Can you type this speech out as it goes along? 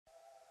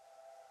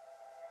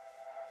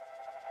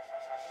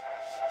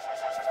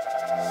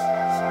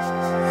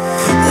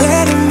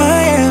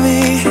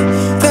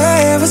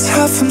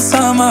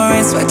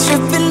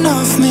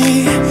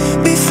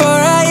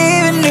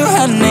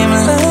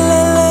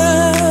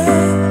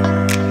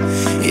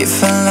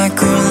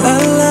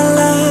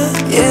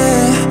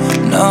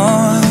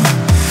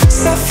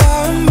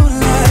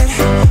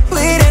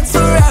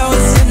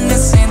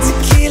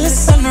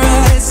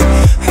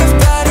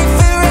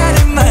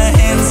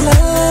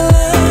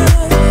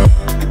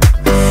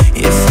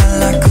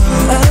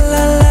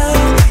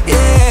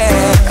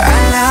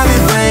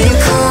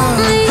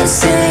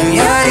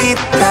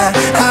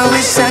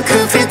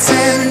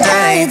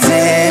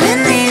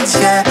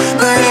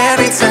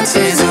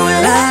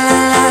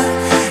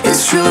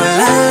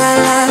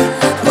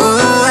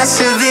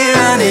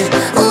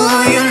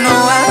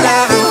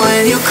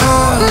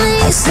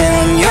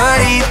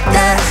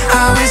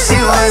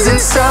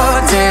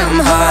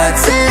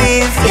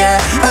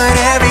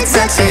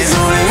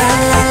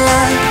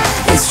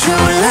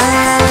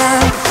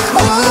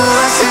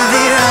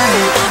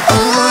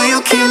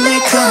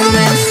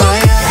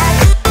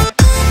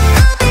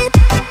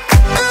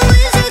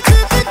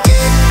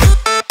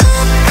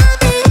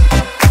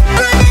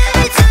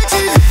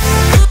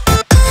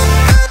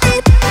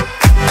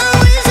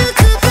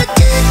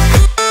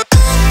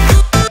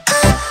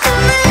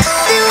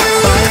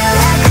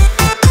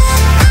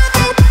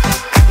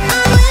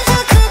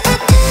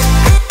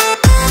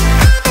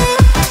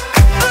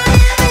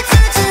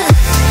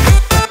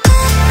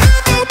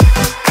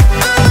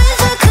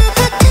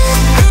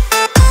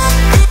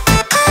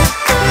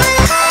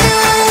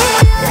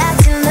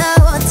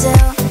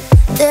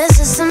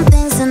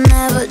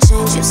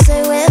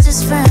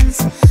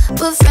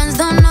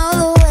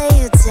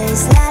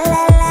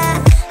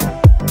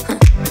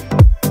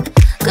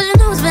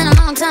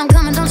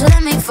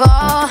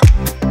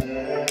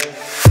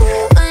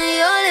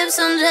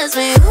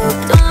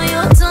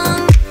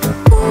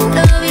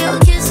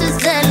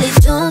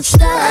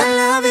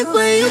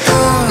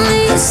call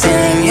me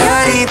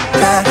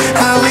Señorita,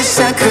 I wish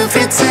I could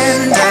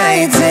pretend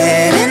I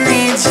didn't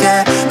need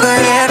ya,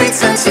 but every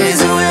touch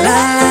is ooh la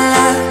la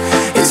la,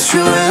 it's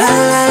true la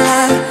la la.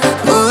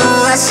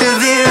 Ooh, I should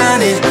be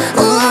running,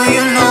 ooh,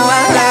 you know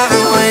I love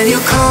it when you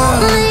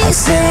call me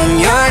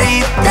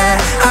Señorita.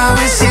 I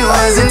wish it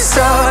wasn't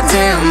so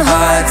damn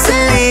hard to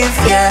leave,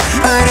 yeah,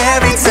 but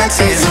every touch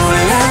is ooh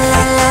la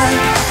la la,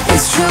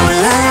 it's true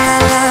la la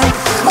la.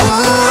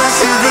 Ooh, I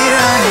should be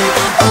running,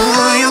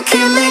 ooh, you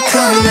keep me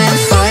coming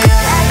for ya.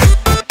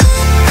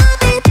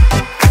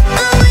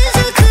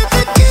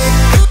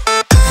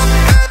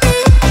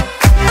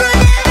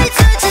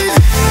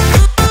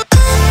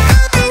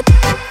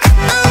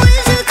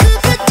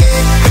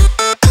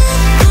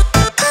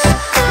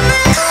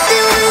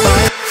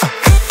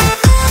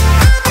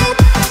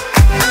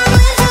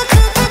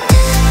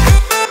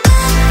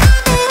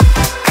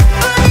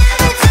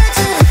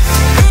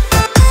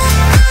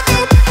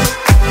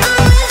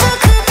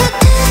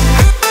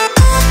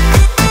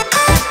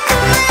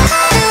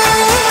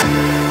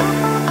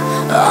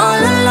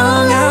 All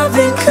along I've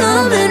been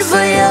coming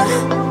for ya,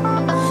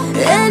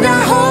 and I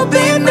hope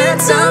it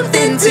meant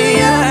something to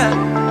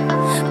ya.